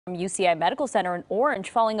From UCI Medical Center in Orange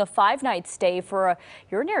following a 5-night stay for a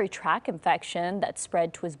urinary tract infection that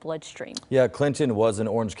spread to his bloodstream. Yeah, Clinton was in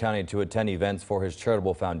Orange County to attend events for his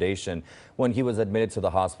charitable foundation when he was admitted to the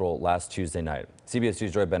hospital last Tuesday night. CBS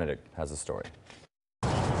News' Joy Benedict has the story.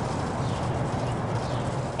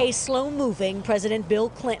 A slow-moving President Bill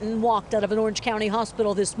Clinton walked out of an Orange County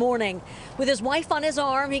hospital this morning. With his wife on his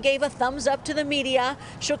arm, he gave a thumbs up to the media,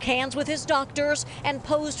 shook hands with his doctors, and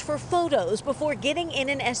posed for photos before getting in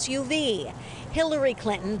an SUV. Hillary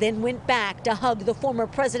Clinton then went back to hug the former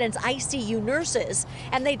president's ICU nurses,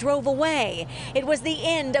 and they drove away. It was the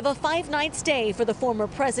end of a 5-night stay for the former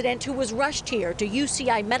president, who was rushed here to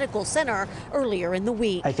UCI Medical Center earlier in the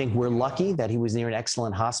week. I think we're lucky that he was near an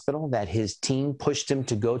excellent hospital, that his team pushed him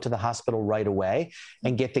to go to the hospital right away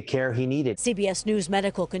and get the care he needed. CBS News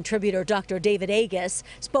medical contributor Dr. David Agus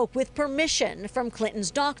spoke with permission from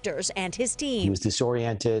Clinton's doctors and his team. He was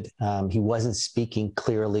disoriented. He wasn't speaking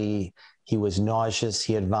clearly. He was nauseous,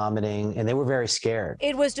 he had vomiting, and they were very scared.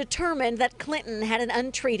 It was determined that Clinton had an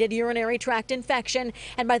untreated urinary tract infection,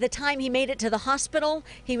 and by the time he made it to the hospital,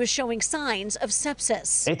 he was showing signs of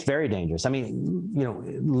sepsis. It's very dangerous. I mean,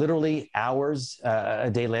 literally hours, a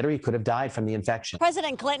day later, he could have died from the infection.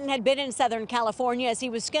 President Clinton had been in Southern California as he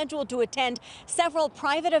was scheduled to attend several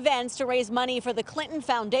private events to raise money for the Clinton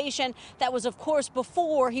Foundation. That was, of course,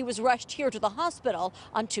 before he was rushed here to the hospital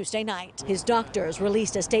on Tuesday night. His doctors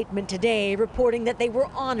released a statement today reporting that they were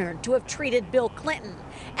honored to have treated Bill Clinton,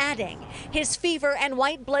 adding his fever and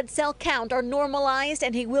white blood cell count are normalized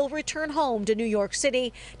and he will return home to New York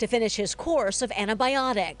City to finish his course of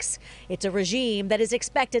antibiotics. It's a regime that is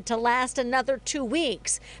expected to last another 2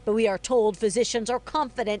 weeks, but we are told physicians are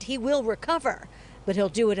confident he will recover, but he'll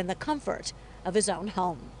do it in the comfort of his own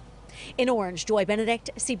home. In Orange, Joy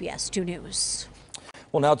Benedict, CBS 2 News.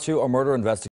 Well, now to a murder investigation.